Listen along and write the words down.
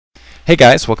Hey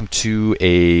guys, welcome to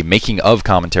a making of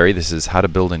commentary. This is how to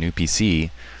build a new PC,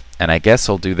 and I guess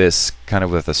I'll do this kind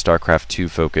of with a StarCraft 2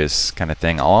 focus kind of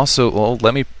thing.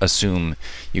 Let me assume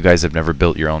you guys have never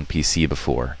built your own PC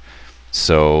before.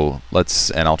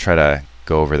 And I'll try to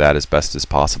go over that as best as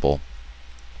possible.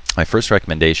 My first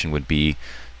recommendation would be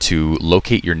to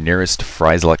locate your nearest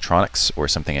Fry's Electronics or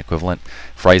something equivalent.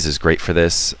 Fry's is great for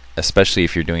this, especially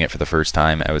if you're doing it for the first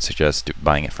time. I would suggest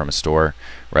buying it from a store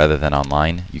rather than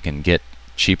online. You can get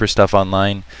cheaper stuff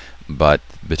online, but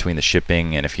between the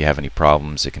shipping and if you have any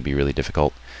problems, it can be really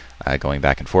difficult going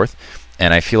back and forth.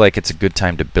 And I feel like it's a good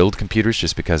time to build computers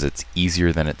just because it's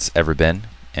easier than it's ever been,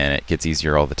 and it gets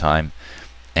easier all the time.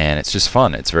 And it's just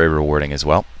fun. It's very rewarding as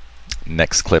well.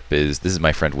 Next clip this is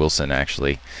my friend Wilson,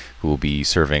 actually, who will be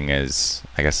serving as,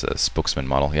 I guess, a spokesman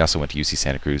model. He also went to UC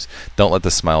Santa Cruz. Don't let the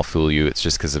smile fool you. It's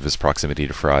just because of his proximity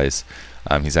to Fry's.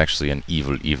 He's actually an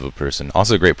evil person.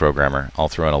 Also a great programmer. I'll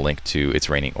throw in a link to It's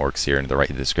Raining Orcs here in the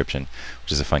right description,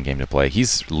 which is a fun game to play.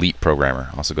 He's elite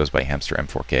programmer. Also goes by Hamster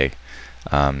M4K.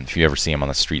 If you ever see him on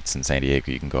the streets in San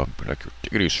Diego, you can go up and be like,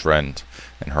 Diggity's friend,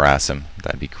 and harass him.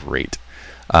 That'd be great.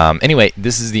 Anyway,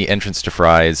 this is the entrance to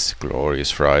Fry's, glorious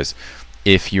Fry's.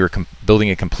 If you're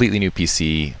building a completely new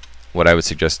PC, what I would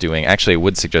suggest doing, actually I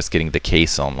would suggest getting the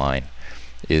case online,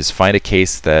 is find a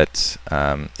case that,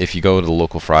 if you go to the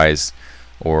local Fry's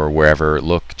or wherever,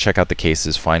 check out the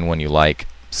cases, find one you like,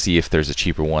 see if there's a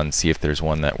cheaper one, see if there's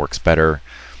one that works better.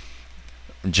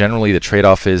 Generally the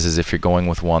trade-off is if you're going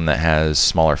with one that has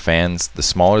smaller fans, the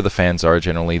smaller the fans are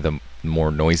generally, the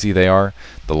more noisy they are.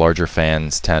 The larger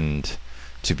fans tend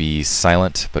to be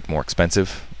silent but more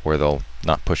expensive, where they'll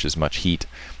not push as much heat.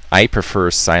 I prefer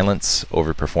silence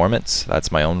over performance.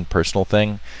 That's my own personal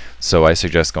thing, so I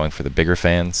suggest going for the bigger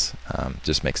fans.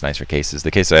 Just makes nicer cases.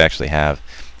 The case I actually have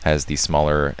has these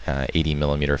smaller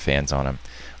 80mm fans on them,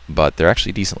 but they're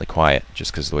actually decently quiet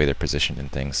just because of the way they're positioned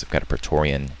and things. They've got a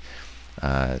Praetorian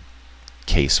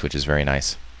case, which is very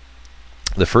nice.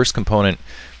 The first component,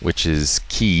 which is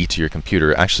key to your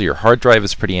computer, actually your hard drive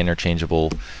is pretty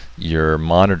interchangeable, your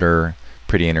monitor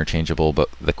pretty interchangeable, but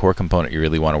the core component you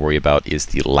really want to worry about is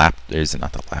the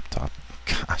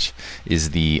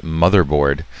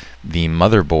motherboard. The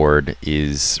motherboard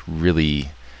is really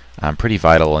pretty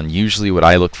vital, and usually what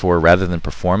I look for rather than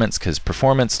performance, because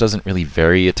performance doesn't really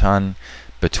vary a ton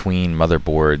between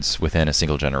motherboards within a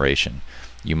single generation.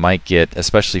 You might get,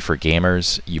 especially for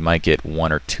gamers, you might get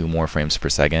 1 or 2 more frames per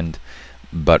second,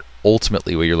 but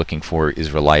ultimately what you're looking for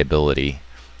is reliability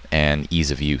and ease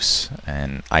of use,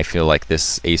 and I feel like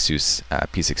this Asus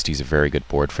P60 is a very good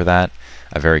board for that.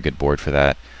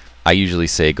 I usually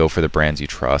say go for the brands you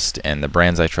trust, and the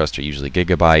brands I trust are usually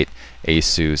Gigabyte,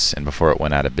 Asus, and before it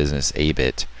went out of business,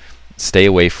 Abit. Stay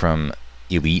away from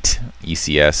Elite,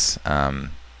 ECS,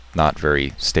 not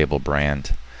very stable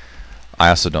brand. I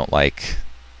also don't like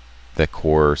the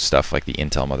core stuff like the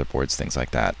Intel motherboards, things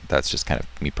like that. That's just kind of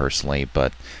me personally,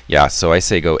 but yeah, so I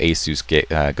say go Asus,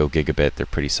 go Gigabit. They're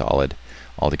pretty solid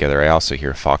altogether. I also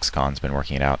hear Foxconn's been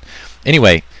working it out.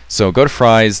 Anyway, so go to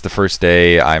Fry's the first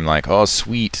day. I'm like, oh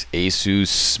sweet,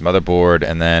 Asus motherboard,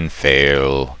 and then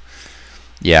fail.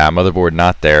 Yeah, motherboard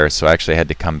not there, so I actually had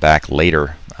to come back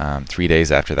later, 3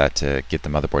 days after that, to get the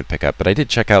motherboard pickup. But I did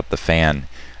check out the fan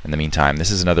in the meantime.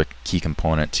 This is another key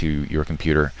component to your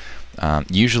computer.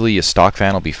 Usually a stock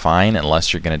fan will be fine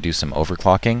unless you're going to do some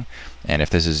overclocking, and if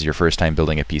this is your first time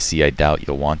building a PC, I doubt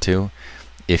you'll want to.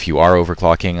 If you are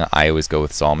overclocking, I always go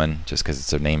with Zalman just because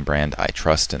it's a name brand I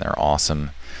trust and they're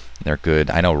awesome. They're good.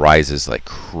 I know Rise is like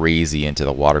crazy into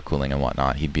the water cooling and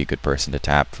whatnot. He'd be a good person to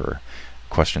tap for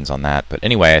questions on that. But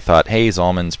anyway, I thought, hey,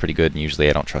 Zalman's pretty good, and usually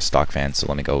I don't trust stock fans, so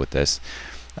let me go with this.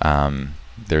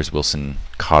 There's Wilson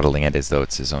coddling it as though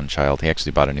it's his own child. He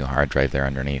actually bought a new hard drive there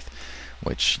underneath,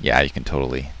 which, yeah, you can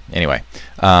totally... Anyway,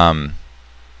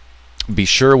 be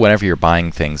sure whenever you're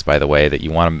buying things, by the way, that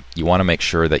you want to make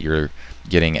sure that you're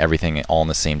getting everything all in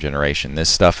the same generation. This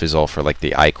stuff is all for like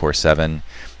the iCore 7.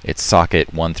 It's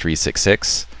socket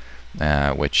 1366,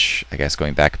 which I guess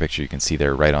going back a picture you can see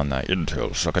there right on the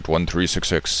Intel socket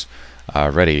 1366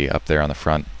 ready up there on the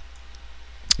front.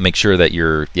 Make sure that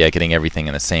you're getting everything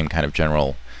in the same kind of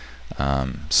general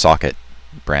socket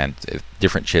brand. If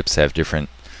different chips have different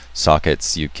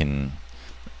sockets, you can,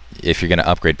 if you're going to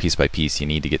upgrade piece by piece, you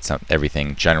need to get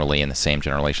everything generally in the same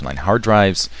generation line. Hard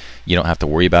drives you don't have to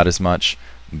worry about as much,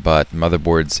 but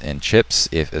motherboards and chips,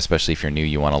 especially if you're new,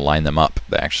 you want to line them up.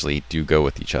 They actually do go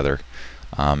with each other,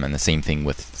 and the same thing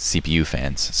with CPU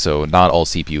fans. So not all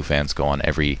CPU fans go on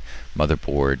every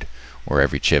motherboard or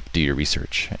every chip. Do your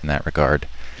research in that regard.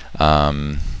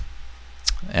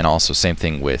 And also same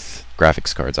thing with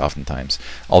graphics cards oftentimes,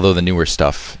 although the newer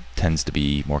stuff tends to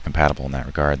be more compatible in that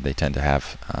regard. They tend to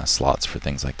have slots for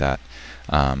things like that.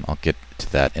 I'll get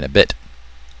to that in a bit.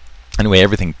 Anyway,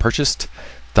 everything purchased.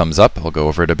 Thumbs up. I'll go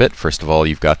over it a bit. First of all,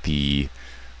 you've got the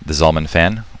Zalman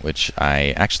fan, which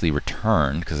I actually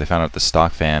returned because I found out the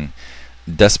stock fan,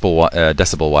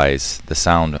 decibel-wise, the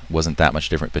sound wasn't that much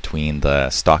different between the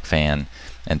stock fan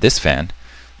and this fan.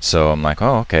 So I'm like,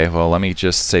 oh, okay, well, let me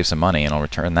just save some money and I'll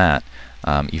return that.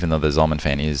 Even though the Zalman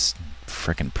fan is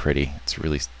freaking pretty. It's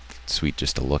really sweet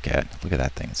just to look at. Look at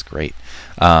that thing. It's great.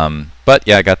 But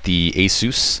yeah, I got the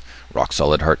Asus rock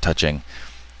solid, heart touching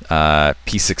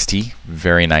P6T.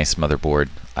 Very nice motherboard.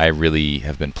 I really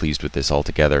have been pleased with this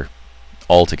altogether.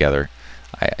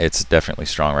 It's definitely a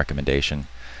strong recommendation.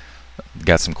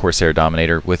 Got some Corsair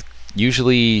Dominator with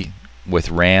usually with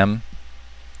RAM.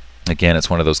 Again, it's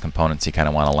one of those components you kind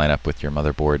of want to line up with your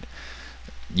motherboard.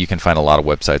 You can find a lot of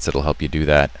websites that'll help you do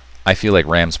that. I feel like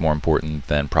RAM's more important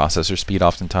than processor speed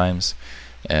oftentimes.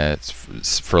 It's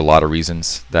for a lot of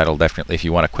reasons. That'll definitely, if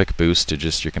you want a quick boost to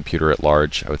just your computer at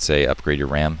large, I would say upgrade your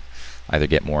RAM. Either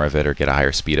get more of it or get a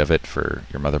higher speed of it for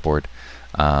your motherboard.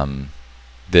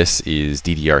 This is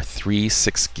DDR3,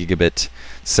 6 gigabit,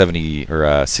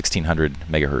 1600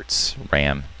 megahertz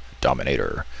RAM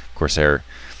Dominator Corsair.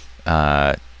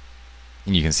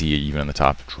 You can see even on the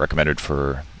top, it's recommended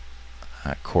for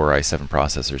Core i7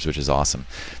 processors, which is awesome.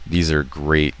 These are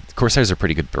great. Corsair's a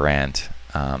pretty good brand.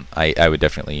 I would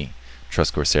definitely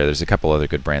trust Corsair. There's a couple other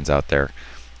good brands out there.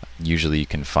 Usually you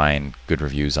can find good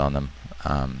reviews on them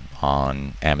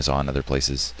on Amazon, other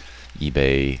places,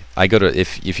 eBay. I go to,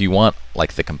 if you want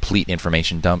like the complete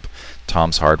information dump,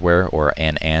 Tom's Hardware or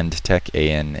AND Tech.com.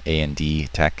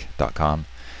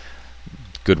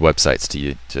 Good websites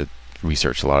to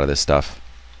research a lot of this stuff.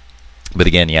 But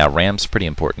again, yeah, RAM's pretty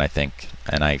important, I think,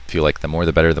 and I feel like the more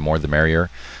the better, the more the merrier.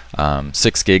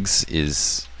 6 gigs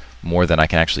is more than I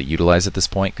can actually utilize at this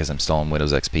point because I'm still on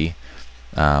Windows XP.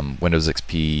 Windows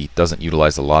XP doesn't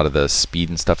utilize a lot of the speed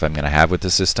and stuff I'm going to have with the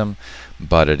system,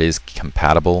 but it is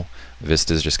compatible.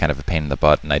 Vista is just kind of a pain in the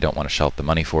butt, and I don't want to shell out the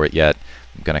money for it yet.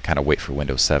 I'm going to kind of wait for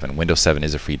Windows 7. Windows 7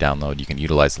 is a free download. You can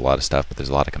utilize a lot of stuff, but there's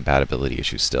a lot of compatibility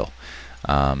issues still.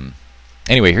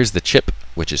 Anyway, here's the chip,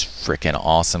 which is freaking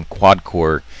awesome. Quad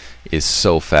core is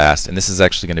so fast, and this is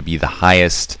actually going to be the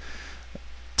highest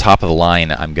top of the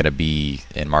line I'm going to be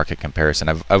in market comparison.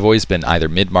 I've always been either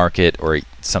mid-market or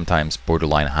sometimes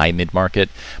borderline high mid-market,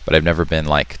 but I've never been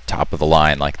like top of the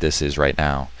line like this is right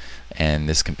now. And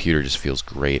this computer just feels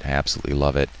great. I absolutely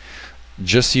love it.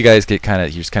 Just so you guys get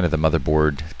here's kind of the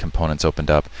motherboard components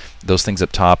opened up. Those things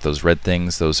up top, those red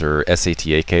things, those are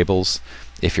SATA cables.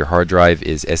 If your hard drive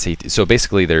is SATA, so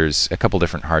basically there's a couple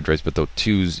different hard drives, but the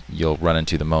twos you'll run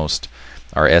into the most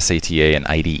are SATA and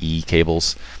IDE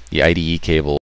cables. The IDE cable